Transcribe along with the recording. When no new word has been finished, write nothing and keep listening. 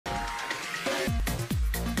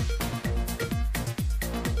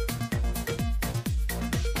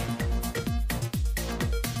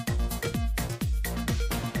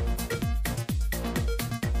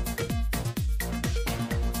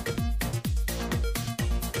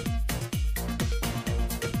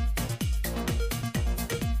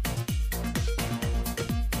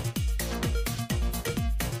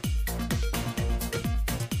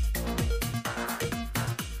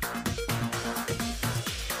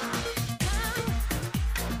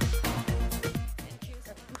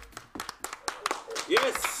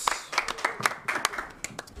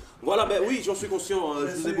Voilà, mais oui, j'en suis conscient.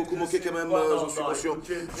 Je vous ai beaucoup moqué quand même, j'en suis conscient.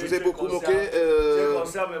 Je vous ai beaucoup moqué. Tu es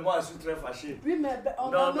conscient, mais moi, je suis très fâché. Oui, mais on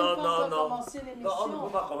n'a même pas encore commencé l'émission. Non, on ne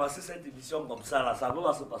peut pas commencer cette émission comme ça, là. Ça ne peut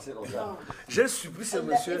pas se passer comme ça. J'ai surpris ce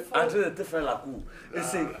monsieur en train de te faire la cour.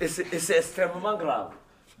 Et c'est extrêmement grave.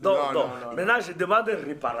 Donc, maintenant, je demande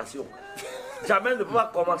réparation. Jamais ne peut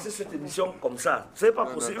pas commencer cette émission comme ça. Ce n'est pas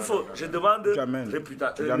possible. Il faut, je demande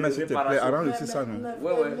réparation. Jamais, s'il te plaît, arrange aussi ça,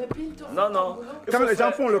 non? Non. Quand les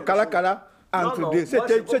gens font le cala-cala, entre deux,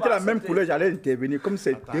 c'était la même couleur, j'allais intervenir. Comme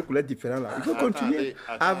c'est deux couleurs différentes là. Il faut continuer,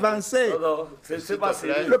 avancer. Non, c'est pas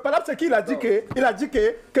sérieux. Le palabre, c'est qu'il a dit qu'il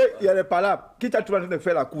y a le palabre. Qui t'a trouvé en train de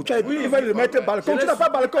faire la cour? Il va le mettre au balcon. Tu n'as pas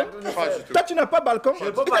balcon? Toi, tu n'as pas balcon?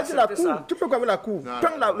 Qui t'a dit la cour? Tu peux quoi avec la cour?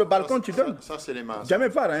 Prends le balcon, tu donnes. Ça, c'est les mensonges. Jamais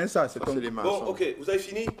pas rien, ça. Bon, ok, vous avez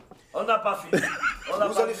fini? On n'a pas fini.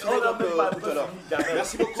 Vous allez finir tout à l'heure.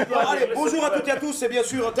 Merci beaucoup. Allez, bonjour à toutes et à tous. Et bien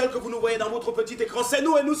sûr, tel que vous nous voyez dans votre petit écran, c'est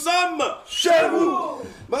nous et nous sommes chez vous.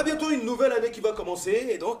 Bientôt une nouvelle année qui va commencer.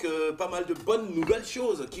 Et donc, pas mal de bonnes nouvelles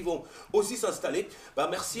choses qui vont aussi s'installer.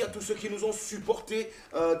 Merci à tous ceux qui nous ont supportés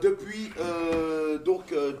depuis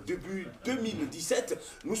début 2017.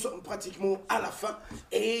 Nous sommes pratiquement à la fin.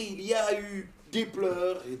 Et il y a eu des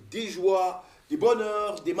pleurs, des joies, des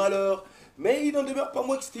bonheurs, des malheurs. Mais il n'en demeure pas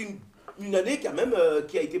moins que c'était une année quand même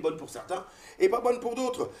qui a été bonne pour certains et pas bonne pour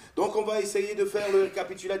d'autres. Donc on va essayer de faire le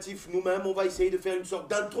récapitulatif nous-mêmes, on va essayer de faire une sorte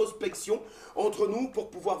d'introspection entre nous pour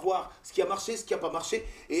pouvoir voir ce qui a marché, ce qui n'a pas marché.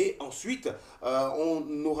 Et ensuite,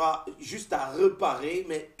 on aura juste à réparer,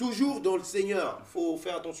 mais toujours dans le Seigneur. Il faut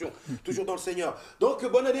faire attention, toujours dans le Seigneur. Donc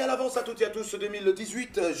bonne année à l'avance à toutes et à tous,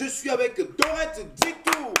 2018. Je suis avec Dorette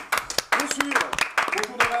Ditou. Bien sûr.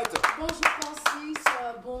 Bonjour Dorette. Bonjour Francis,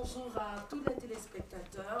 bonjour à tous les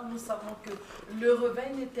téléspectateurs. Nous savons que le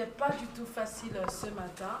réveil n'était pas du tout facile ce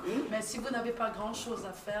matin, mais si vous n'avez pas grand chose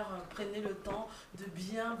à faire, prenez le temps de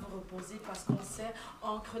bien vous reposer parce qu'on sait,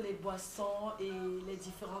 entre les boissons et les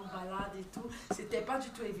différentes balades et tout, c'était pas du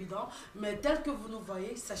tout évident, mais tel que vous nous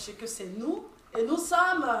voyez, sachez que c'est nous. Et nous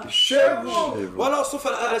sommes chez vous. Voilà, sauf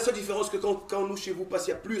à la seule différence que quand nous chez vous passe,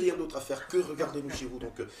 il n'y a plus rien d'autre à faire que regarder nous chez vous.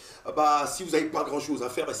 Donc, si vous n'avez pas grand chose à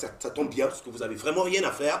faire, ça tombe bien parce que vous n'avez vraiment rien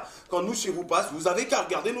à faire. Quand nous chez vous passe, vous avez qu'à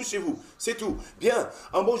regarder nous chez vous. C'est tout. Bien,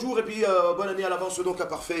 un bonjour et puis bonne année à l'avance donc à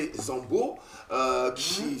Parfait Zambo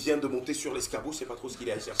qui vient de monter sur l'escabeau. Je ne sais pas trop ce qu'il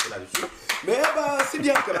est allé chercher là-dessus. Mais c'est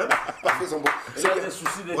bien quand même. Parfait Zambo. Il y a des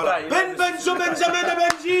soucis d'État. Voilà. Benjamin de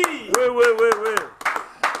Benji. Oui.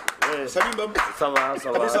 Salut Bob. Ça va.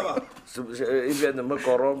 Comment ça va? Il vient de me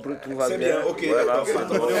corrompre, tout va bien. C'est bien, ok. Voilà,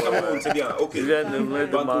 c'est bien, ok. Il vient de me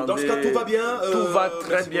demander... Dans ce cas, tout va bien. Tout va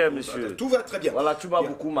très bien, monsieur. Tout va très bien. Voilà, tu m'as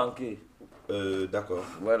beaucoup manqué. D'accord.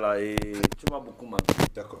 Voilà, et tu m'as beaucoup manqué.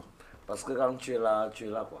 D'accord. Parce que quand tu es là,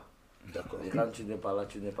 quoi. D'accord. Et quand tu n'es pas là,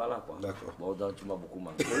 quoi. D'accord. Bon, donc tu m'as beaucoup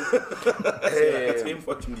manqué. C'est la quatrième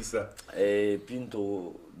fois que tu me dis ça. Et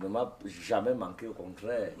Pinto ne m'a jamais manqué, au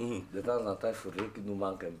contraire. De temps en temps, il faudrait qu'il nous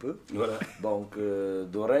manque un peu. Voilà. Donc,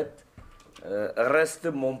 Dorette reste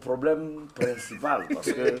mon problème principal.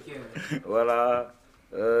 Parce que, voilà,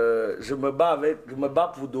 je me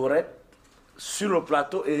bats pour Dorette sur le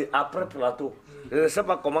plateau et après plateau. Je ne sais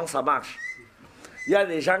pas comment ça marche. Il y a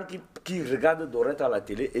des gens qui regardent Dorette à la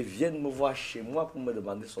télé et viennent me voir chez moi pour me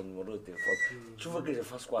demander son numéro de téléphone. Tu veux que je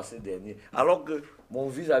fasse quoi ces derniers? Alors que mon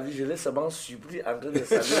vis-à-vis, je l'ai seulement surpris en train de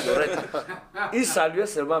saluer Dorette. Il saluait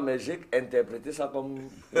seulement, mais j'ai interprété ça comme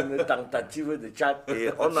une tentative de chat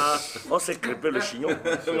et on s'est crêpé le chignon.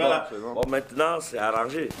 Voilà. Bon, maintenant, c'est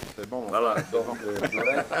arrangé. C'est bon. Voilà, donc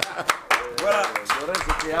Dorette. Voilà. Dorette,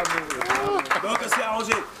 c'était amour. Donc, c'est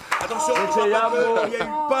arrangé. Attention, il y a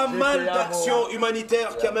eu pas mal d'actions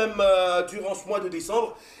humanitaires quand même durant ce mois de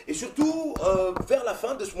décembre. Et surtout, vers la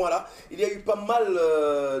fin de ce mois-là, il y a eu pas mal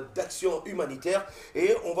d'actions humanitaires.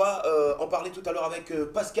 Et on va en parler tout à l'heure avec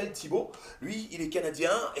Pascal Thibault. Lui, il est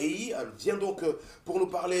canadien et il vient donc pour nous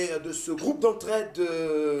parler de ce groupe d'entraide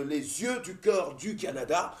Les Yeux du Cœur du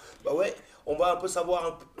Canada. Bah ouais, on va un peu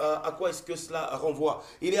savoir à quoi est-ce que cela renvoie.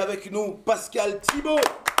 Il est avec nous, Pascal Thibault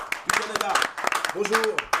du Canada.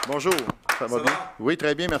 Bonjour. Bonjour, ça va bien? Oui,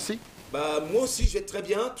 très bien, merci. Moi aussi, je vais très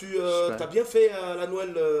bien. Tu as bien fait la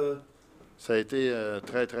Noël Ça a été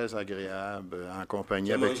très, très agréable en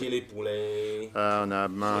compagnie avec... mangé les poulets. On a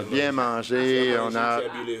bien mangé. Tu as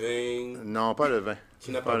bu le vin. Non, pas le vin. Tu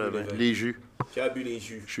n'as pas bu le vin. Les jus. Tu as bu les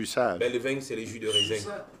jus. Je suis sage. Le vin, c'est les jus de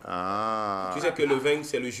raisin. Ah. Tu sais que le vin,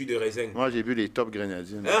 c'est le jus de raisin. Moi, j'ai bu les top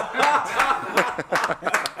grenadines.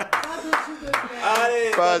 Allez,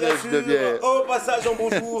 Pas bien de bière. Au passage, en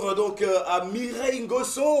bonjour donc à Mireille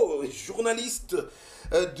Ngosso, journaliste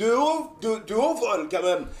de haut vol quand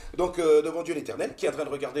même, donc devant Dieu l'Éternel, qui est en train de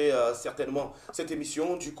regarder certainement cette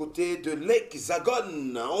émission du côté de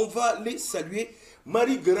l'Hexagone. On va les saluer.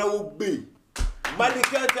 Marie Graoubé,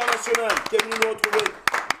 mannequin international, qui est venu nous retrouver.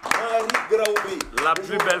 Marie Graoubé. La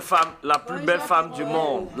plus belle femme du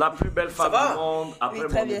monde. La plus belle femme du monde. Après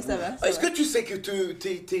très bien, ça va. Est-ce que tu sais que tu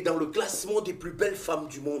es dans le classement des plus belles femmes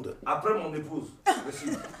du monde? Après mon épouse.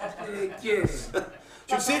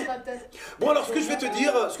 Tu le sais? Bon, alors ce que je vais te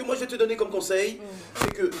dire, ce que moi je vais te donner comme conseil,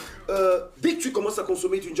 c'est que dès que tu commences à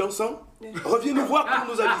consommer du ginseng, reviens nous voir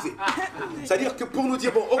pour nous aviser. C'est-à-dire que pour nous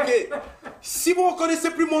dire, bon, ok, si vous ne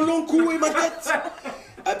reconnaissez plus mon long cou et ma tête,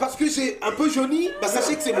 parce que j'ai un peu jauni, bah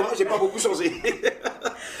sachez que c'est moi, j'ai pas beaucoup changé.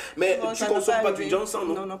 Mais Non, tu ça n'a consommes pas arrivé. du ginseng,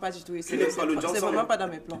 non? Non, pas du tout. Tu n'aimes pas le ginseng? C'est vraiment pas dans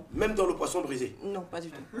mes plans. Même dans le poisson brisé? Non, pas du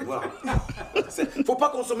tout. Voilà. Faut pas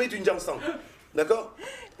consommer du ginseng. D'accord?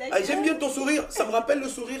 Ah, j'aime bien ton sourire. Ça me rappelle le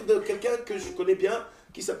sourire de quelqu'un que je connais bien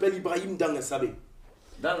qui s'appelle Ibrahim Dangassabé.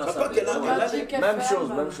 Même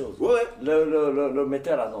chose. Ouais. Le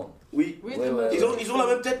metteur à nom. Oui. Ils ont la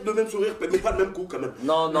même tête, le même sourire, mais pas le même coup quand même.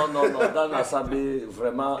 Non. Dan Assabé,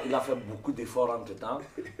 vraiment, il a fait beaucoup d'efforts entre temps.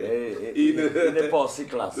 Et il n'est pas aussi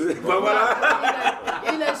classe. Bah voilà.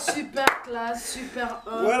 Il est super classe, super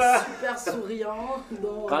super souriant.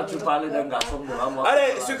 Donc, Quand tu parlais d'un garçon devant moi.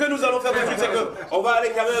 Allez, ce que nous allons faire tout de suite, c'est qu'on va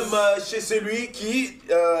aller quand même chez celui qui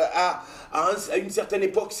à une certaine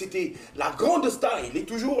époque, c'était la grande star. Il est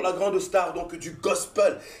toujours la grande star donc du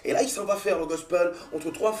gospel. Et là, il s'en va faire le gospel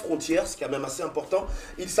entre trois frontières, ce qui est quand même assez important.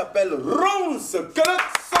 Il s'appelle Rance. Que le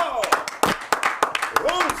sort.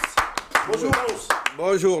 Rance. Bonjour Rance.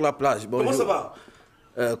 Bonjour la plage. Bonjour. Comment ça va?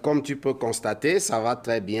 Comme tu peux constater, ça va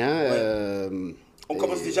très bien. Ouais. On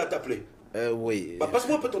commence déjà à t'appeler. Oui. Bah,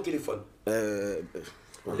 passe-moi un peu ton téléphone.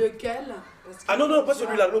 lequel? Ah non, pas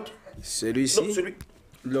celui-là, l'autre. Celui-ci. Non, celui.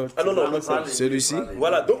 L'autre. Ah non, Celui-ci.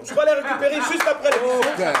 Voilà, donc tu vas les récupérer juste après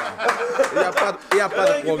l'émission. Il n'y a pas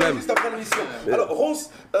de problème. Juste après l'émission. Alors,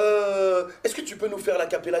 Rance, est-ce que tu peux nous faire la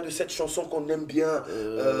cappella de cette chanson qu'on aime bien?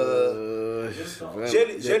 J'ai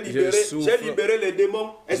libéré les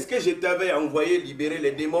démons. Est-ce que je t'avais envoyé libérer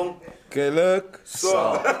les démons? Quel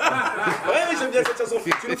sort. Ouais, j'aime bien cette chanson.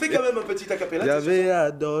 Tu nous fais quand même un petit acapella. J'avais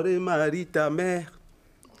adoré Marie, ta mère.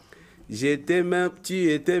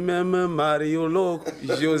 Tu étais même mariologue,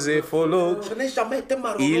 joséphologue. Je n'ai jamais été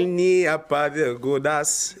mariologue. Il n'y a pas de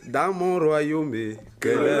godasse dans mon royaume.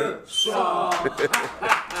 Ça, c'est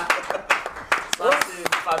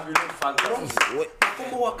fabuleux, fantastique. Oui.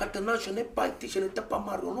 Comme au Katana, je n'étais pas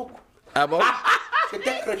mariologue. Ah bon?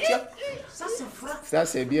 J'étais chrétien. Ça, c'est vrai. Ça,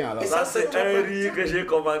 c'est bien alors. Et Ça, c'est un riz que j'ai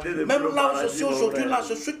commandé depuis même là où je suis aujourd'hui, là,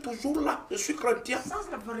 je suis toujours là. Je suis chrétien. Ça,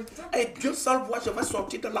 c'est la vérité. Et Dieu seul voit, je vais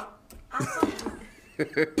sortir de là.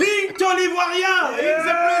 Pinto l'Ivoirien, it's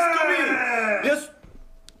a place to be. Bien sûr.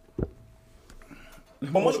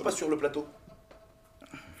 Bon, moi je passe sur le plateau.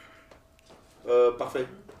 Parfait.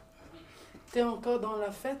 T'es encore dans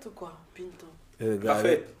la fête ou quoi, Pinto?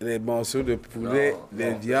 Regardez, les morceaux de poulet,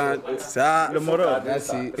 les viandes, ça. Le moro.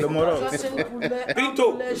 Le moro. Ça, c'est le poulet. Pinto,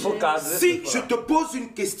 un poulet faut géant. cadrer. si je te pose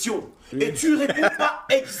une question et tu réponds pas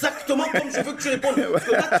exactement comme je veux que tu répondes, parce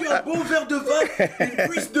que là tu as un bon verre de vin, une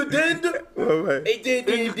cuisse de dinde et des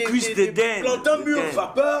plantains mûrs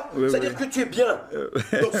vapeur, c'est-à-dire que tu es bien.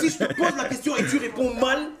 Donc si je te pose la question et tu réponds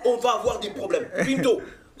mal, on va avoir des problèmes. Pinto,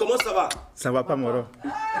 comment ça va? Ça va pas, Moro.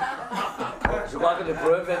 Je crois que le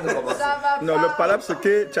problème vient de commencer. Ça va Non, pas. le palabre, c'est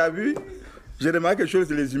que, tu as vu, j'ai remarqué quelque chose,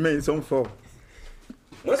 les humains, ils sont forts.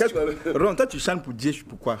 Moi, si tu m'avais- Ron, toi, tu chantes pour Dieu,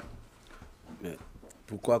 pourquoi? Mais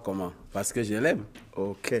pourquoi, comment? Parce que je l'aime.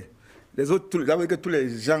 Ok. Les autres, vous savez que tous les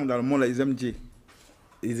gens dans le monde, là, ils aiment Dieu.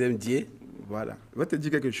 Ils aiment Dieu. Voilà. Je vais te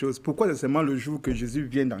dire quelque chose. Pourquoi c'est seulement le jour que Jésus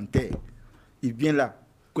vient dans terre? Il vient là,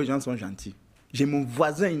 que les gens sont gentils. J'ai mon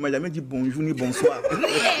voisin, il ne m'a jamais dit bonjour ni bonsoir.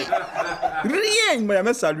 Rien. Il ne m'a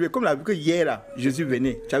jamais salué. Comme la vu que hier, là, Jésus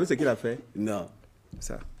venait. Tu as vu ce qu'il a fait? Non.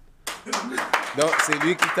 Ça. Donc, c'est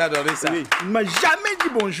lui qui t'a donné ça. Oui. Il ne m'a jamais dit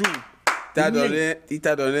bonjour. Il t'a donné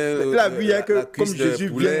Il a vu hier que la comme cuisse de Jésus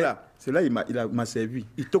poulet. vient là, c'est là il m'a servi.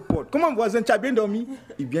 Il te porte. Comment voisin, tu as bien dormi?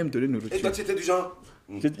 Il vient me donner une Et nourriture. toi tu étais du genre?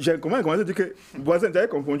 Comment il commence à dire que voisin, tu avais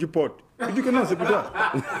confondu porte. Il dit que non, c'est pour toi.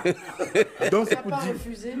 Donc c'est T'as pour pas dire.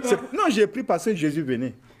 refusé? Non, j'ai pris parce que Jésus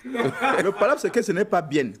venait. Le problème, c'est que ce n'est pas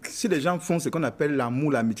bien. Si les gens font ce qu'on appelle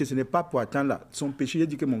l'amour, l'amitié, ce n'est pas pour attendre là. Son péché, j'ai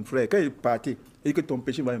dit que mon frère, quand il est parti, il dit que ton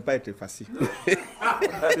péché ne va même pas être facile.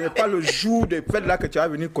 Ce n'est pas le jour des fêtes là que tu vas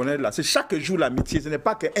venir connaître là. C'est chaque jour l'amitié. Ce n'est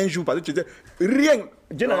pas qu'un jour, parce que tu dis rien.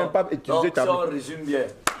 Dieu n'a même pas utilisé ta vie. vie. Si on résume bien,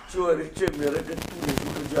 tu aimerais que tous les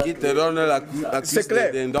jours que qui te donne la C'est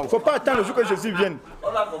clair. Il ne faut pas attendre le jour que Jésus vienne.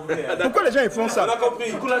 On a compris. Pourquoi les gens ils font ça? On a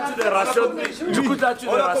compris. Du coup, là, tu les rationnes. Du coup, là, tu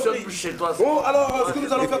les rationnes chez toi. Bon, alors, ce que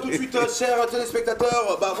nous allons faire tout de suite, chers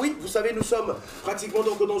téléspectateurs, bah oui, vous savez, nous sommes pratiquement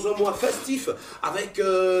donc dans un mois festif, avec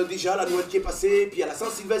déjà la Noël qui est passée, puis il y a la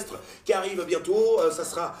Saint-Sylvestre qui arrive bientôt, ça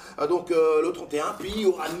sera donc le 31, puis il y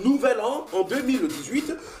aura Nouvel An en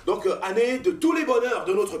 2018, donc année de tous les bonheurs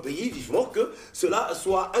de notre pays, vivement que cela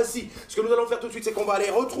soit ainsi. Ce que nous allons faire tout de suite, c'est qu'on va aller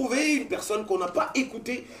retrouver une personne qu'on n'a pas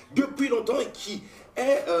écoutée depuis longtemps et qui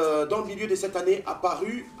est dans le milieu de cette année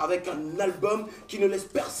apparu avec un album qui ne laisse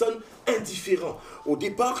personne indifférent. Au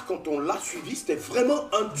départ, quand on l'a suivi, c'était vraiment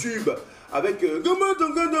un tube avec tu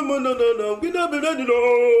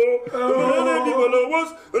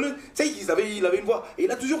sais, il avait une voix et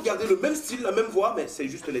il a toujours gardé le même style, la même voix, mais c'est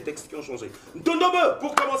juste les textes qui ont changé. Tondobe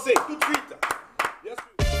pour commencer tout de suite. Bien sûr.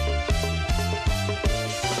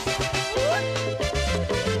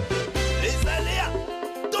 Les aléas,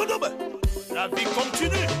 Tondobe. La vie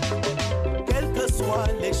continue, quelles que soient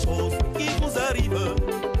les choses qui vous arrivent.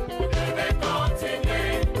 Vous devez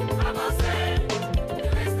continuer, avancer,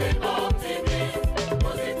 rester optimiste,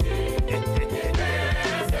 positif, et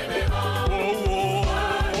persévérant. Quoi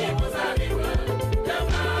qu'il vous arrive,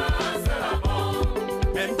 demain sera bon.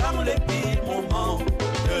 Même dans les pires moments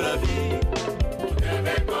de la vie, vous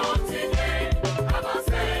devez continuer,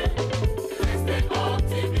 avancer, rester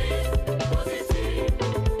optimiste, positif,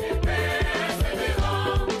 et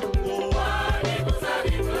persévérant. Quoi qu'il vous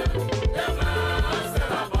arrive, demain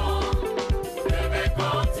sera bon. Vous devez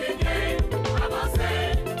continuer, avancer,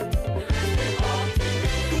 rester optimiste.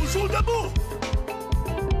 Toujours debout.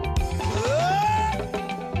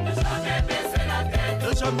 Ne jamais baisser la tête. Ne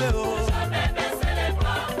jamais haut. Ne jamais baisser les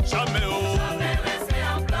bras. Jamais haut. Jamais rester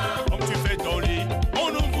en plat. Comme tu fais ton lit, on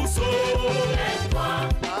nous vous sauve. Lève-toi.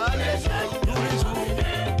 Allez, tous les jours.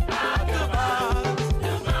 À te battre.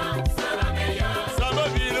 Demain sera meilleur. Ça va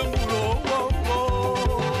vite le boulot. Oh,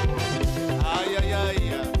 oh. Aïe, aïe, aïe.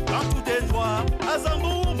 Quand tout est noir, à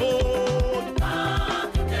Zamboumbo. Quand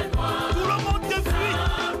tout est noir, tout le monde te fuit.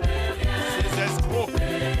 Ces escrocs.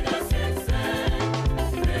 Plus de succès,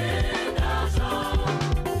 plus d'argent.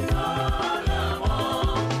 Dans le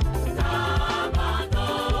monde,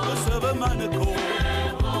 t'abandonnes. Le seul mannequin.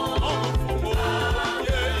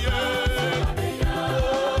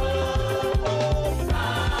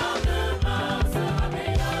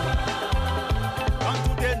 Quand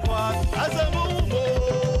tout est noir, à Zamboumbo.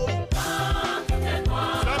 Quand tout est noir,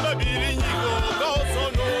 ça va bien Nigo, dans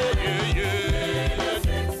son eau, yeah, yeah.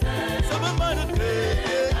 Ça va manquer,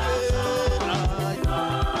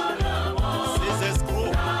 ces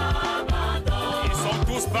escrocs, ils sont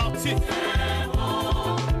tous partis.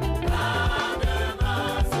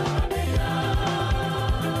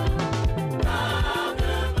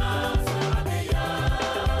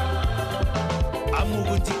 Amour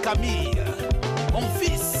dit Camille, mon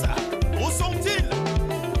fils, où sont-ils?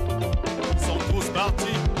 Ils sont tous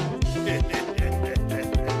partis.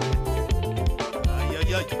 Aïe,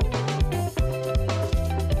 aïe, aïe.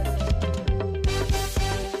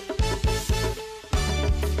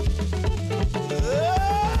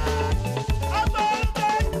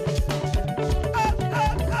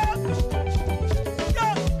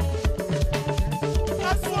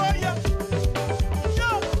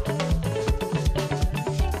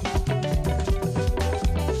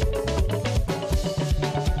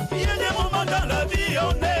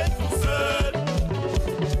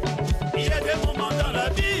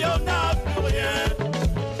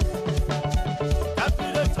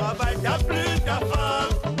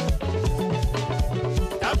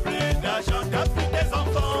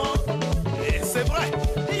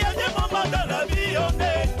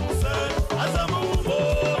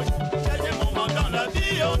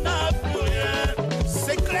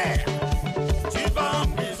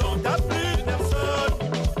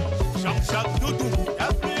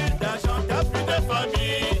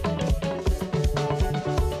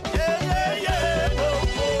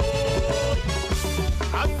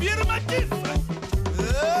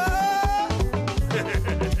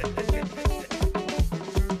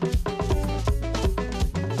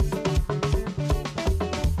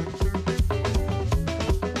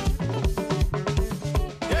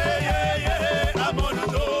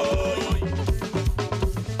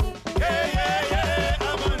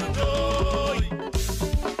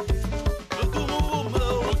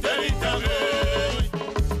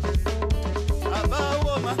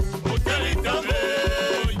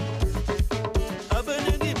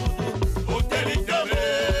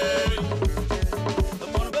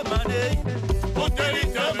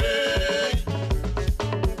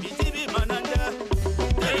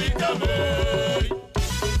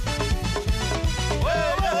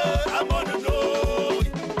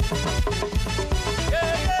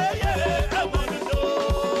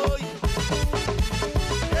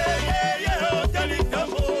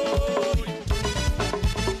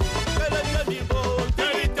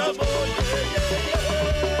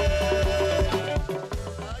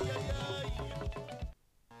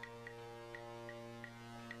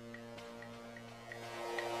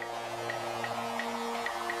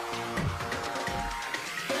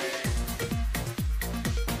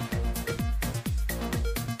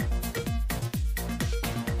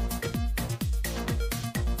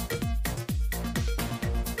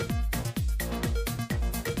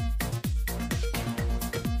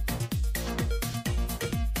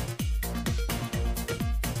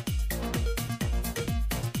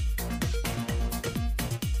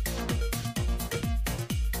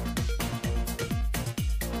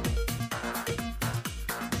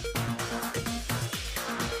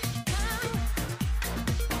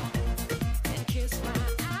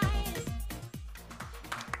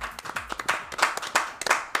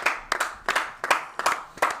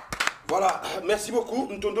 Voilà, merci beaucoup,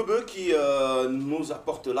 Ntondobe qui nous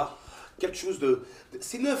apporte là quelque chose de...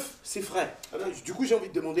 C'est neuf, c'est frais. Alors, du coup, j'ai envie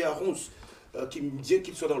de demander à Ronce, qui me dit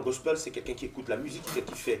qu'il soit dans le gospel, c'est quelqu'un qui écoute la musique,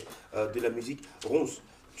 qui fait de la musique. Ronce,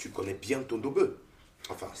 tu connais bien Ntondobe.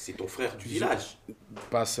 Enfin, c'est ton frère du village.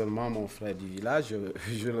 Pas seulement mon frère du village,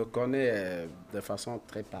 je le connais de façon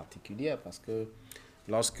très particulière parce que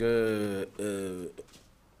lorsque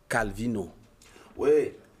Calvino,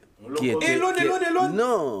 oui.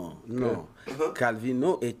 Non.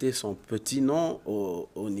 Calvino était son petit nom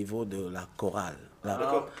au niveau de la chorale.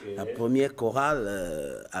 La première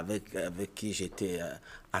chorale avec qui j'étais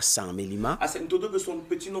à Saint-Mélima. Ah, c'est Ntondobe, son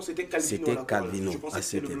petit nom, c'était Calvino. C'était Calvino. Je pensais que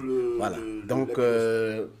c'était voilà. Donc,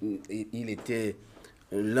 il était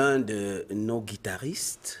l'un de nos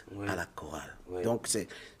guitaristes à la chorale. Ouais. Donc,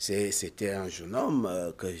 c'était un jeune homme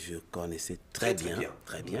que je connaissais très bien.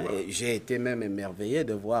 Voilà. Et j'ai été même émerveillé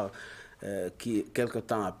de voir quelque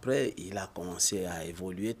temps après, il a commencé à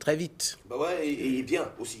évoluer très vite. Bah ouais, et bien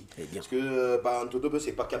aussi. Parce que Ntondobe,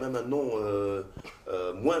 c'est pas quand même un nom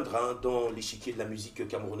moindre hein, dans l'échiquier de la musique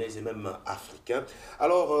camerounaise et même africain.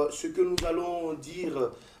 Alors, ce que nous allons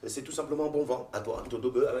dire, c'est tout simplement bon vent à toi,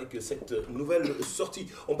 Ntondobe, avec cette nouvelle sortie.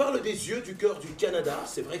 On parle des yeux du cœur du Canada.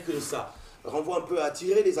 C'est vrai que ça renvoie un peu à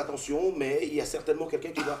attirer les attentions, mais il y a certainement quelqu'un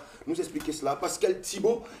qui va nous expliquer cela. Pascal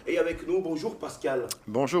Thibault est avec nous. Bonjour Pascal.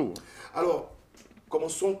 Bonjour. Alors,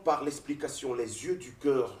 commençons par l'explication, les yeux du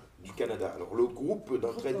cœur du Canada. Alors, le groupe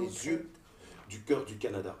d'entraide des yeux du cœur du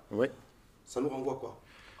Canada. Oui. Ça nous renvoie quoi?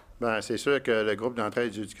 Ben, c'est sûr que le groupe d'entraide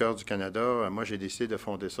du cœur du Canada, moi j'ai décidé de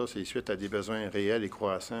fonder ça, c'est suite à des besoins réels et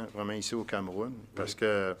croissants, vraiment ici au Cameroun, parce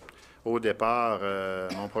que au départ,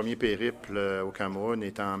 mon premier périple au Cameroun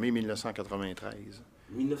est en mai 1993.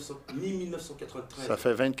 1993. Ça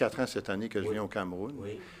fait 24 ans cette année que je viens au Cameroun.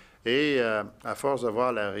 Oui. Et à force de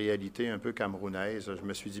voir la réalité un peu camerounaise, je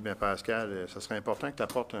me suis dit, bien Pascal, ça serait important que tu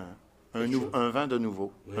apportes un vent de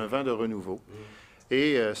nouveau, un vent de renouveau.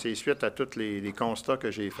 Et c'est suite à tous les constats que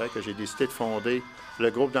j'ai faits que j'ai décidé de fonder le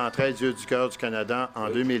groupe d'entraide Yeux du cœur du Canada en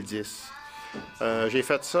 2010. J'ai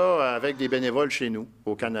fait ça avec des bénévoles chez nous,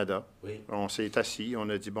 au Canada. Oui. On s'est assis, on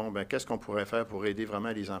a dit, bon, ben qu'est-ce qu'on pourrait faire pour aider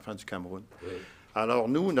vraiment les enfants du Cameroun? Oui. Alors,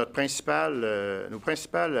 nous, nos principales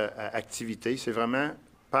activités, c'est vraiment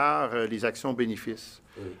par les actions bénéfices.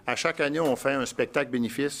 Oui. À chaque année, on fait un spectacle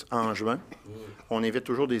bénéfice en juin. Oui. On invite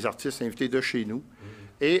toujours des artistes invités de chez nous. Oui.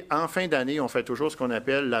 Et en fin d'année, on fait toujours ce qu'on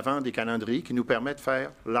appelle la vente des calendriers qui nous permet de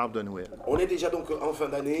faire l'arbre de Noël. On est déjà donc en fin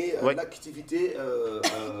d'année. Oui. L'activité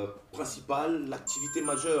principale, l'activité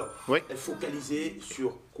majeure, est focalisée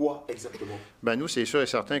sur quoi exactement? Ben nous, c'est sûr et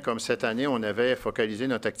certain, comme cette année, on avait focalisé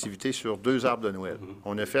notre activité sur 2 arbres de Noël.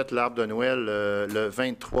 On a fait l'arbre de Noël le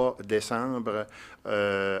 23 décembre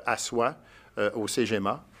à Soie, au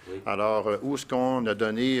CGMA. Oui. Alors, où est-ce qu'on a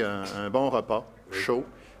donné un bon repas chaud,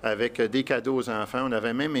 avec des cadeaux aux enfants. On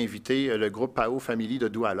avait même invité le groupe Pao Family de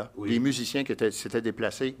Douala, des musiciens qui s'étaient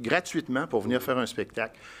déplacés gratuitement pour venir faire un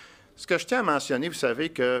spectacle. Ce que je tiens à mentionner, vous savez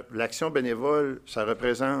que l'action bénévole, ça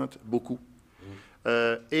représente beaucoup.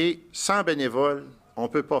 Et sans bénévoles, on ne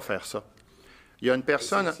peut pas faire ça. Il y a une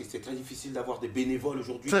personne... C'est très difficile d'avoir des bénévoles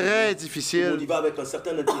aujourd'hui. Très difficile. On y va avec un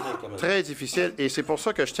certain intérêt quand même. Très difficile. Et c'est pour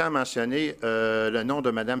ça que je tiens à mentionner le nom de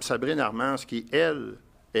Mme Sabrine Armance, qui, elle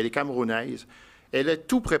est camerounaise. Elle a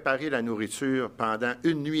tout préparé la nourriture pendant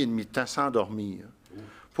 1 nuit et demie de temps sans dormir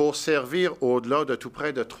pour servir au-delà de tout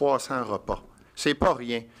près de 300 repas. C'est pas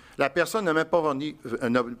rien. La personne n'a même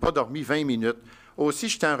pas dormi 20 minutes. Aussi,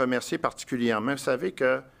 je tiens à remercier particulièrement. Vous savez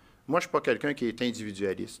que moi, je ne suis pas quelqu'un qui est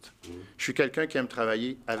individualiste. Je suis quelqu'un qui aime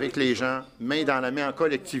travailler avec les gens, main dans la main, en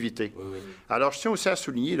collectivité. Alors, je tiens aussi à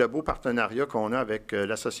souligner le beau partenariat qu'on a avec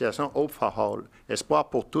l'association Hope for All, Espoir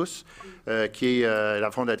pour tous, qui est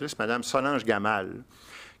la fondatrice, Mme Solange Gamal,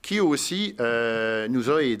 qui aussi nous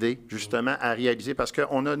a aidés, justement, à réaliser. Parce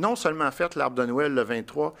qu'on a non seulement fait l'arbre de Noël le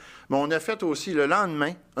 23, mais on a fait aussi le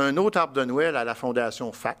lendemain un autre arbre de Noël à la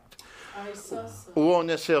Fondation FACT, où on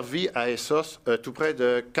a servi à Essos tout près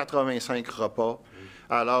de 85 repas.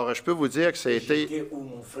 Alors, je peux vous dire que ça a été... J'étais où,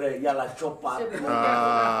 mon frère? Il y a la chopa.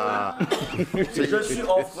 Je suis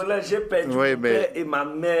orphelin, j'ai perdu mon père et ma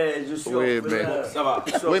mère. Je suis orphelin. Ça va.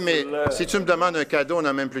 Oui, mais si tu me demandes un cadeau, on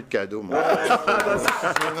n'a même plus de cadeau, moi.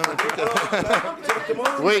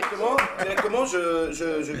 Directement,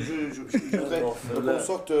 je voudrais qu'on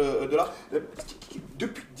sorte de là.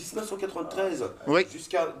 Depuis 1993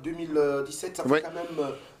 jusqu'à 2017, ça fait quand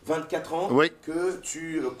même 24 ans que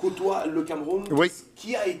tu côtoies le Cameroun.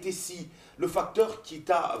 Qui a été le facteur qui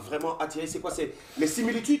t'a vraiment attiré? C'est quoi? C'est les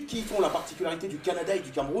similitudes qui font la particularité du Canada et du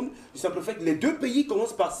Cameroun. Du simple fait que les deux pays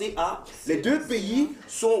commencent par CA. Les deux pays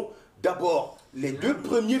sont d'abord les deux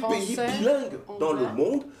premiers pays bilingues dans le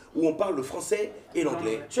monde où on parle le français et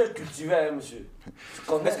l'anglais. Tu es cultivé, hein, monsieur.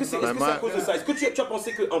 Est-ce que c'est à cause de ça? Est-ce que tu as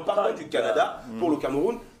pensé qu'en partant du Canada pour le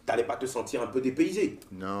Cameroun, tu n'allais pas te sentir un peu dépaysé?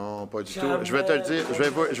 Non, pas du tout. Je vais te le dire,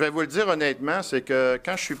 je vais vous le dire honnêtement, c'est que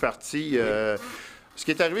quand je suis parti, ce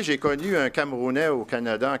qui est arrivé, j'ai connu un Camerounais au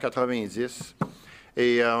Canada en 90.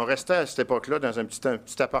 Et on restait à cette époque-là dans un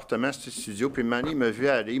petit appartement, un petit studio. Puis Manny me vu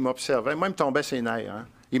aller, il m'observait. Moi, il me tombait ses nerfs. Hein.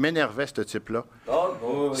 Il m'énervait, ce type-là.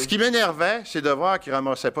 Ce qui m'énervait, c'est de voir qu'il ne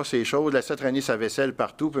ramassait pas ses choses, laissait traîner sa vaisselle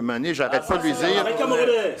partout. Puis Manny, j'arrête pas de lui dire. C'est un vrai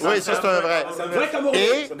Camerounais. Oui, ça, c'est un vrai. C'est un vrai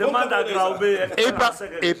Camerounais. Demande à Graubé.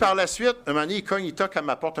 Et par la suite, Manny, il cogne, il toque à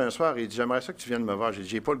ma porte un soir. Il dit, j'aimerais ça que tu viennes me voir. J'ai dit,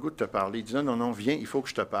 j'ai pas le goût de te parler. Il dit, non, viens, il faut que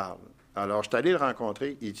je te parle. Alors, je suis allé le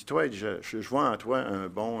rencontrer. Il dit, toi, je vois en toi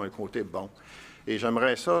un côté bon. Et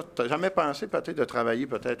j'aimerais ça. Tu n'as jamais pensé peut-être de travailler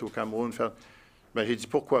peut-être au Cameroun? Ben, j'ai dit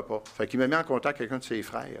pourquoi pas. Fait qu'il m'a mis en contact avec quelqu'un de ses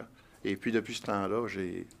frères. Et puis depuis ce temps-là,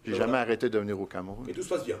 j'ai jamais arrêté de venir au Cameroun. Et tout se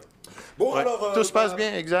passe bien. Bon, ouais, alors. Tout se passe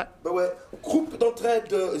bien, exact. Ben ouais. Groupe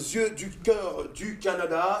d'entraide Yeux du cœur du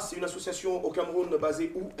Canada. C'est une association au Cameroun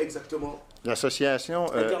basée où exactement? L'association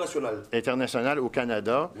internationale au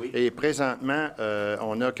Canada. Oui. Et présentement,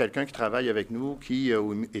 on a quelqu'un qui travaille avec nous, qui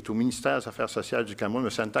est au ministère des Affaires sociales du Cameroun, M.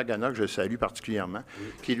 Ntagana, que je salue particulièrement,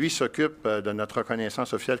 qui, lui, s'occupe de notre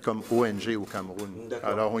reconnaissance officielle comme ONG au Cameroun.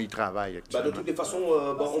 Alors, on y travaille actuellement. De toutes les façons,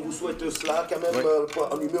 on vous souhaite cela, quand même,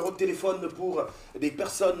 un numéro de téléphone pour des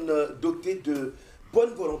personnes dotées de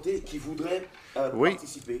bonne volonté qui voudraient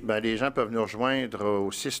participer. Ben, les gens peuvent nous rejoindre au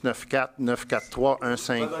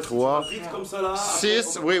 694-943-153. Vite comme ça, là.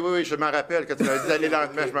 6, oui, je m'en rappelle quand tu m'as dit d'aller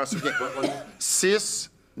lentement, je m'en souviens.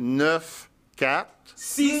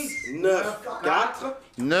 694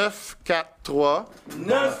 943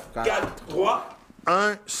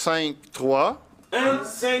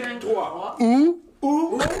 153 ou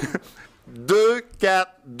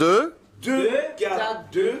 242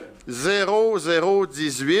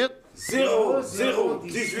 0018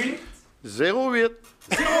 08.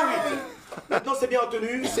 Maintenant, c'est bien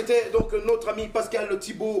retenu. C'était donc notre ami Pascal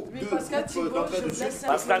Thibault de Pascal Thibault.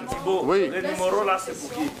 Pascal Thibault, oui. Le numéro là, c'est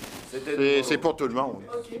pour qui? C'est pour tout le monde.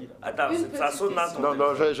 Okay. Attends, ça sonne dans ton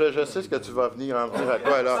Non, je sais ce que tu vas venir en venir à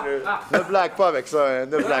quoi, là. Ne blague pas avec ça, hein.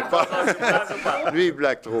 Ne blague pas. Lui, il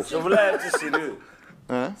blague trop. Je voulais être sérieux.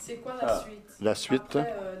 Hein? C'est quoi la suite? La suite?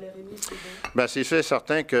 Après, les remises, c'est bon. Ben, c'est sûr et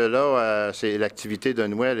certain que là, l'activité de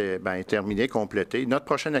Noël est terminée, complétée. Notre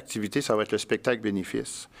prochaine activité, ça va être le spectacle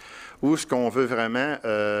bénéfice, où ce qu'on veut vraiment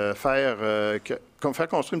faire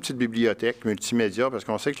construire une petite bibliothèque multimédia, parce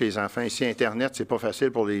qu'on sait que les enfants ici, Internet, c'est pas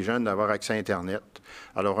facile pour les jeunes d'avoir accès à Internet.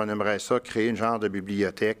 Alors, on aimerait ça, créer une genre de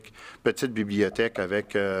bibliothèque, petite bibliothèque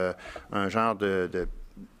avec un genre de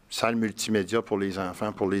salle multimédia pour les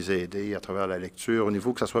enfants, pour les aider à travers la lecture, au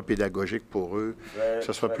niveau que ça soit pédagogique pour eux, que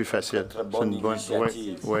ça soit plus facile. C'est une bonne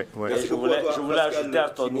initiative. Oui. Je voulais ajouter à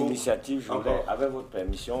ton initiative, avec votre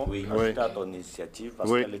permission, ajouter à ton initiative,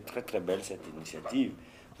 parce qu'elle est très très belle cette initiative.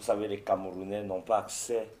 Vous savez, les Camerounais n'ont pas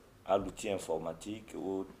accès à l'outil informatique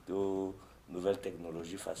ou aux nouvelles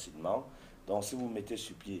technologies facilement. Donc si vous mettez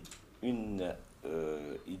sur pied une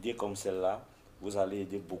idée comme celle-là, vous allez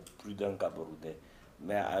aider beaucoup plus d'un Camerounais.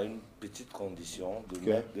 Mais à une petite condition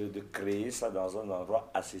de créer ça dans un endroit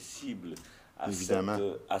accessible à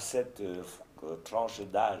cette tranche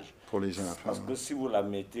d'âge. Pour les enfants. Parce que si vous la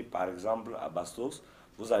mettez, par exemple, à Bastos,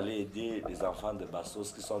 vous allez aider les enfants de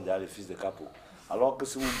Bastos qui sont déjà les fils de Capo. Alors que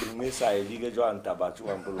si vous brimez ça et dites que un tabac, tu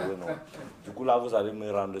vas un peu le non. Du coup, là, vous allez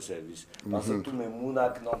me rendre service. Parce que tous mes mounas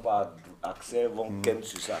qui n'ont pas accès vont ken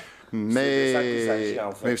sur ça. C'est de ça qu'il s'agit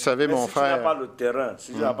en fait. Mais vous savez, mon frère... Si tu n'as pas le terrain,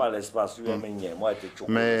 si tu n'as pas l'espace, tu vas moi, tu es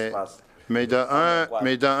l'espace. Mais de un,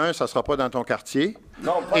 ça ne sera pas dans ton quartier.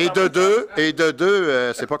 Non, et de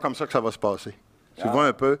deux, c'est pas comme ça que ça va se passer. Tu vois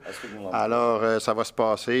un peu? Alors, ça va se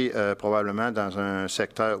passer probablement dans un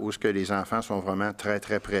secteur où les enfants sont vraiment très,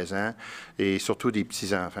 très présents, et surtout des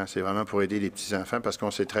petits-enfants. C'est vraiment pour aider les petits-enfants, parce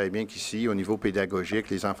qu'on sait très bien qu'ici, au niveau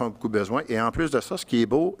pédagogique, les enfants ont beaucoup besoin. Et en plus de ça, ce qui est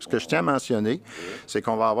beau, ce que je tiens à mentionner, c'est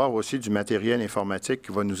qu'on va avoir aussi du matériel informatique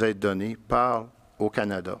qui va nous être donné au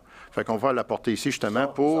Canada. Fait qu'on va l'apporter ici, justement,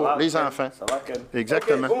 pour les enfants. Ça va, Ken.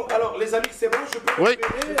 Exactement. Okay, bon, alors, les amis, c'est bon, je peux libérer?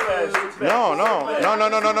 Non.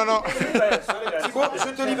 Thibault,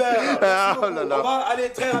 je te libère. On va aller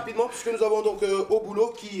très rapidement, puisque nous avons donc au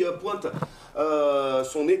boulot qui pointe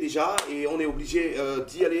son nez déjà, et on est obligé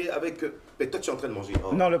d'y aller avec... Mais toi, tu es en train de manger.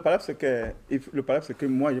 Non, le problème, c'est que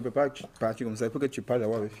moi, je ne peux pas partir comme ça. Il faut que tu parles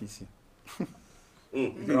d'abord avec ici.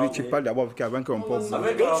 Tu parles d'abord avant qu'on pose. Donc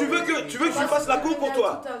tu veux que je lui fasse la cour pour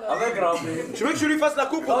toi? Avec grand Tu veux que je lui fasse la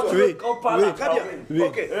cour pour toi? Oui. Très bien. Oui.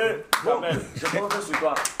 Ok. Bon, je compte sur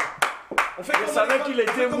toi. Je savais qu'il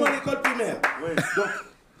était comme à l'école primaire. Donc,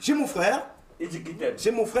 j'ai mon frère. Il dit qu'il t'aime.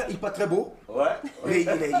 J'ai mon frère, il n'est pas très beau. Ouais. Mais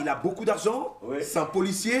il a beaucoup d'argent. C'est un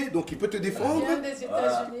policier, donc il peut te défendre. Il vient des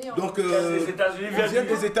États-Unis. Donc, il vient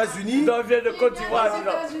des États-Unis. Non, il vient de Côte d'Ivoire.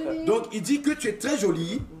 Donc, il dit que tu es très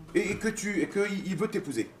jolie et qu'il veut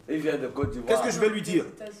t'épouser. Il vient de Côte d'Ivoire. Qu'est-ce que je vais lui dire?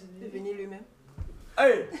 Devenir lui-même.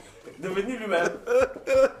 Hey, devenir lui-même.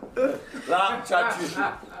 Là, tu as tué.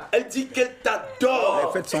 Elle dit qu'elle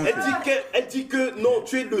t'adore. Elle dit que non,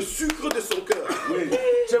 tu es le sucre de son cœur. Oui.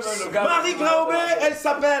 Marie Graubé, elle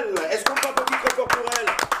s'appelle. Est-ce qu'on peut applaudir très fort pour elle?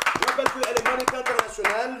 Je rappelle qu'elle est mannequin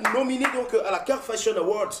internationale, nominée donc à la Car Fashion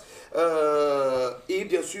Awards et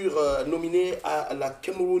bien sûr nominée à la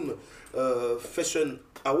Cameroun Fashion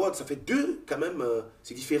Awards. Ça fait deux quand même,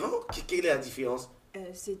 c'est différent. Quelle est la différence?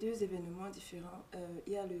 C'est deux événements différents.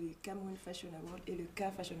 Il y a le Cameroun Fashion Award et le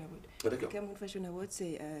Car Fashion Award. Le Cameroun Fashion Award,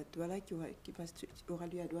 c'est Douala qui aura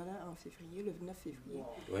lieu à Douala en février, le 29 février.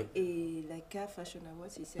 Oui. Et la Car Fashion Award,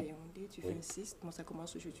 c'est ici à Yaoundé, du 26, bon, ça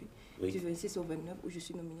commence aujourd'hui, du 26 au 29, où je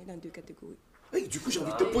suis nominée dans 2 catégories. Oui, du coup, j'ai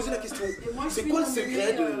envie de te poser la question. C'est quoi le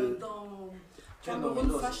secret de...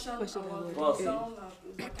 Cameroun Fashion Award.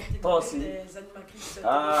 Toi aussi.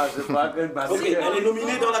 Ah, je crois que... Ok, elle est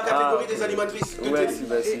nominée dans la catégorie des animatrices. Merci.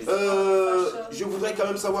 Je voudrais quand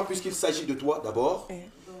même savoir, puisqu'il s'agit de toi d'abord,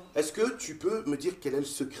 est-ce que tu peux me dire quel est le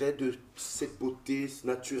secret de cette beauté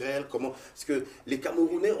naturelle? Parce que les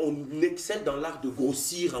Camerounais, on excelle dans l'art de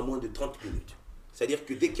grossir en moins de 30 minutes. C'est-à-dire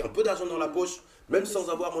que dès qu'il y a un peu d'argent dans la poche, même sans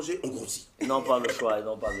avoir mangé, on grossit. Ils n'ont pas le choix,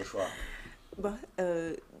 Bon,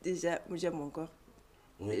 déjà, j'aime mon corps.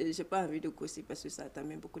 Oui. Je n'ai pas envie de grossir parce que ça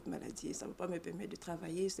t'amène beaucoup de maladies. Ça ne va pas me permettre de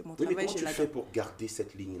travailler. C'est mon travail. Mais comment tu fais pour garder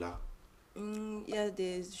cette ligne-là? Il y a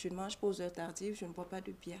je mange pas aux heures tardives, je ne bois pas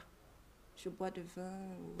de bière. Je bois de vin.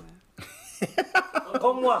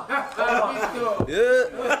 Comme moi.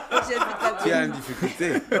 Tu as une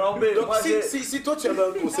difficulté. Donc si toi tu avais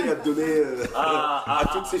un conseil à te donner à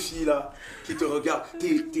toutes ces filles-là qui te regardent, t'es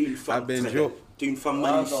une femme très belle. T'es une femme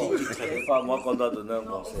magnifique. C'est pas moi qu'on doit donner un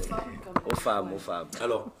conseil. Aux femmes.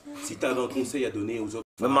 Alors, si tu as un conseil à donner aux autres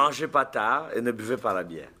femmes... Ne mangez pas tard et ne buvez pas la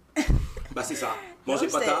bière. Bah c'est ça. Mangez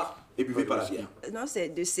pas tard et buvez pas la bière. Non, c'est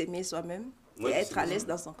de s'aimer soi-même et être à l'aise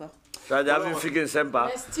dans son corps. Tu as déjà vu une fille qui ne s'aime pas.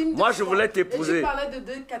 Moi, je voulais t'épouser. Tu parlais de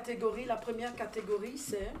 2 catégories. La première catégorie,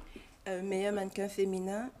 c'est... meilleur mannequin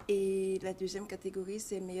féminin et la deuxième catégorie,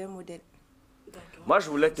 c'est meilleur modèle. Moi, je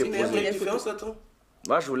voulais t'épouser. C'est une différence, attends.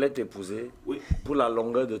 Moi, je voulais t'épouser pour la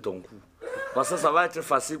longueur de ton cou. Parce que ça va être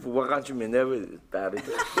facile pour moi quand tu m'énerves, t'arrêtes.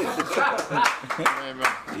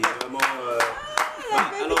 Vraiment...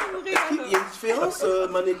 Alors, est-ce qu'il y a une différence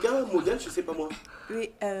mannequin, modèle, je sais pas moi?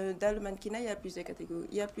 Oui, dans le mannequinat, il y a plusieurs catégories,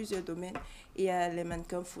 il y a plusieurs domaines. Il y a les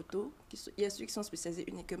mannequins photos, il y a ceux qui sont spécialisés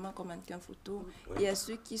uniquement comme mannequins photos, il y a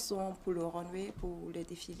ceux qui sont pour le runway, pour les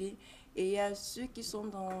défilés, et il y a ceux qui sont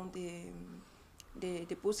dans des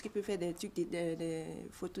poses qui peuvent faire des trucs, des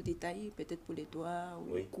photos détaillées, peut-être pour les doigts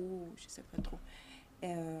ou le cou, je ne sais pas trop.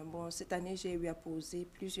 Bon, cette année, j'ai eu à poser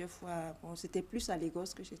plusieurs fois. Bon, c'était plus à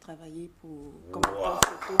Lagos que j'ai travaillé comme mannequin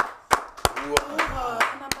photo.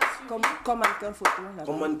 Comme mannequin photo.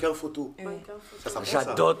 Comme mannequin photo.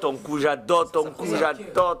 J'adore ton cou, j'adore ton cou.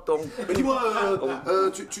 Mais dis-moi,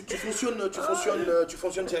 tu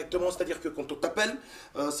fonctionnes directement, c'est-à-dire que quand on t'appelle,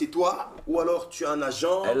 c'est toi, ou alors tu as un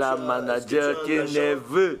agent. Elle a un manager qui est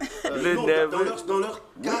nerveux. Dans leur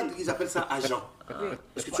cadre, ils appellent ça agent.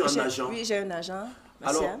 Est-ce que tu as un agent? Oui, j'ai un agent.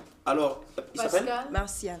 Alors, il s'appelle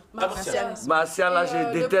Martial. Martial, là,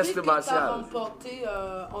 je déteste Martial. Le prix que tu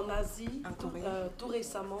as remporté en Asie, tout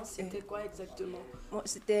récemment, c'était quoi exactement? Bon,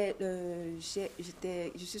 je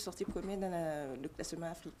suis sortie première dans le classement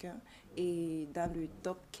africain et dans le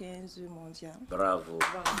top 15 mondial. Bravo.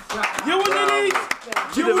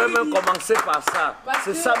 Tu devais même commencer par ça.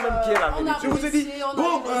 C'est ça même qui est la vérité. Je vous ai dit,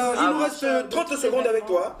 bon, il nous reste 30 secondes avec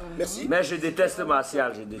toi. Merci. Mais je déteste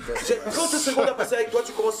Martial, J'ai 30 secondes à passer avec toi,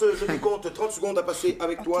 tu commences, je te compte, 30 secondes à passer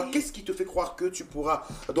avec toi. Qu'est-ce qui te fait croire que tu pourras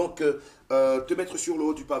donc te mettre sur le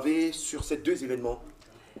haut du pavé sur ces 2 événements?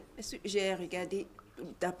 J'ai regardé,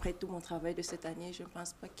 d'après tout mon travail de cette année, je ne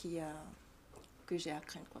pense pas que j'ai à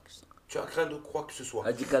craindre quoi que ce soit. Tu as craint de quoi que ce soit?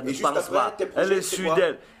 Elle dit qu'elle ne pense pas. Elle est sûre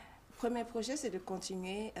d'elle. Le premier projet, c'est de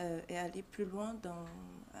continuer et aller plus loin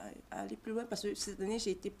parce que cette année,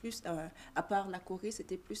 j'ai été plus, à part la Corée,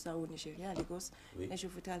 c'était plus au Nigeria, à Lagos, mais je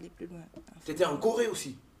voudrais aller plus loin. Tu étais en Corée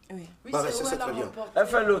aussi? Oui. C'est très bien. Elle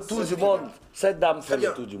fait le tour du monde. Cette dame fait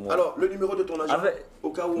le tour du monde. Alors, le numéro de ton agent,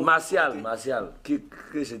 au cas où... Martial,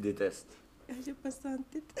 que je déteste. Je passe ça en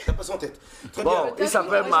tête. Ça passe en tête. Très bon, bien. il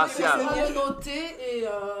s'appelle Martial.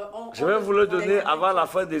 Je vais vous le donner avant la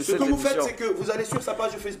fin de cette émission. Ce que vous faites, c'est que vous allez sur sa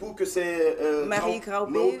page Facebook, c'est Marie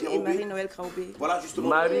Graubé et Marie-Noël Graubé. Voilà, justement.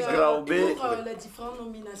 Marie Graubé. Pour les différentes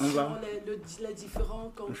nominations, les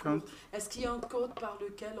différents concours, est-ce qu'il y a un code par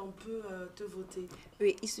lequel on peut te voter?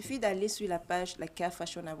 Oui, il suffit d'aller sur la page la CAF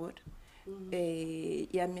Fashion Award. Et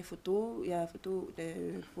il y a mes photos, il y a photos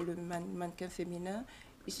pour le mannequin féminin.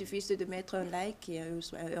 Il suffit de mettre un like et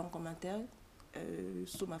un commentaire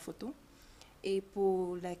sous ma photo. Et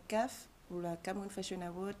pour la CAF, pour la Cameroun Fashion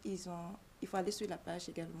Award, il faut aller sur la page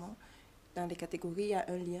également. Dans les catégories, il y a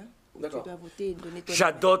un lien où tu dois voter et donner ton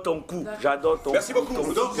J'adore ton coup, j'adore ton Merci beaucoup.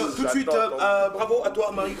 Donc, tout de suite, bravo à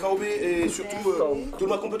toi, Marie Graubé, et surtout, tout le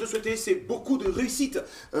monde qu'on peut te souhaiter, c'est beaucoup de réussite.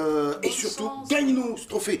 Et surtout, gagne-nous ce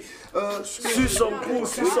trophée. Sur son coup,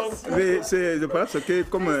 sur son coup. Mais je pense que,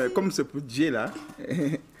 comme ce budget là,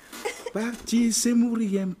 partir, c'est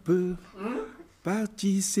mourir un peu.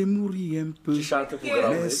 Partir, c'est mourir un peu.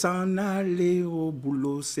 Mais s'en aller au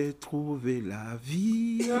boulot, c'est trouver la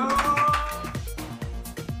vie.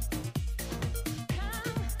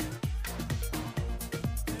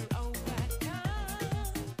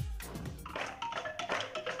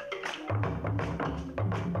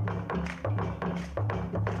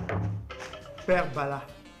 Père Bala.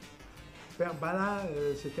 Père Bala,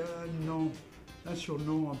 c'est un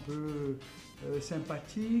surnom un peu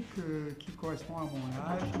sympathique qui correspond à mon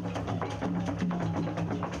âge.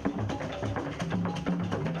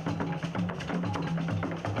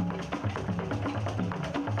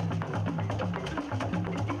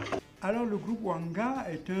 Alors le groupe Wanga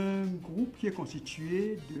est un groupe qui est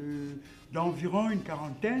constitué d'environ une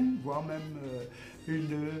quarantaine, voire même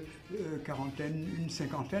une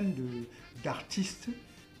cinquantaine d'artistes,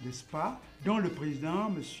 n'est-ce pas, dont le président,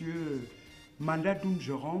 M. Mandadoum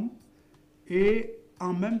Jérôme, est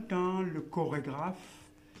en même temps le chorégraphe,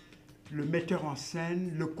 le metteur en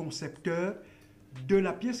scène, le concepteur de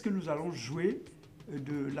la pièce que nous allons jouer,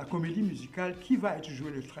 de la comédie musicale qui va être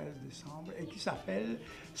jouée le 13 décembre et qui s'appelle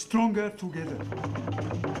Stronger Together.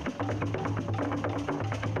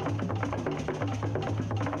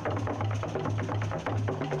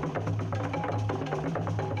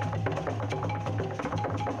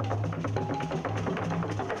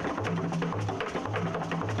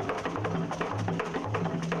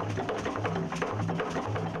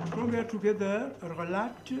 Stronger Together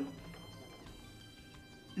relate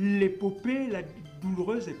l'épopée, la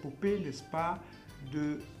douloureuse épopée, n'est-ce pas,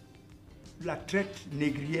 de la traite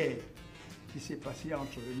négrière qui s'est passée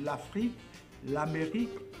entre l'Afrique,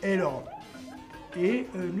 l'Amérique et l'Europe. Et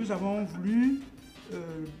nous avons voulu,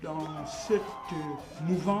 dans cette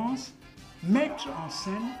mouvance, mettre en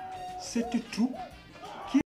scène cette troupe